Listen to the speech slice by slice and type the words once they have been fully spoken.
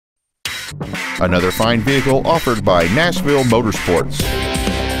Another fine vehicle offered by Nashville Motorsports.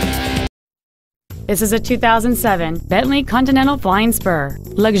 This is a 2007 Bentley Continental Flying Spur.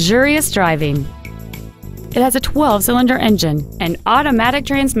 Luxurious driving. It has a 12-cylinder engine, an automatic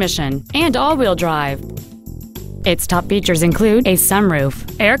transmission, and all-wheel drive. Its top features include a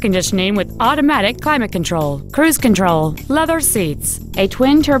sunroof, air conditioning with automatic climate control, cruise control, leather seats, a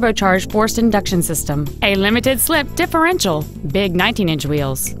twin-turbocharged forced induction system, a limited-slip differential, big 19-inch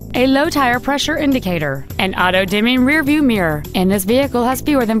wheels, a low-tire pressure indicator, an auto-dimming rearview mirror, and this vehicle has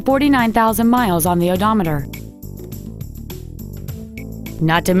fewer than 49,000 miles on the odometer.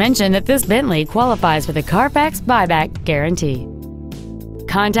 Not to mention that this Bentley qualifies for the Carfax buyback guarantee.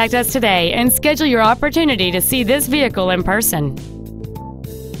 Contact us today and schedule your opportunity to see this vehicle in person.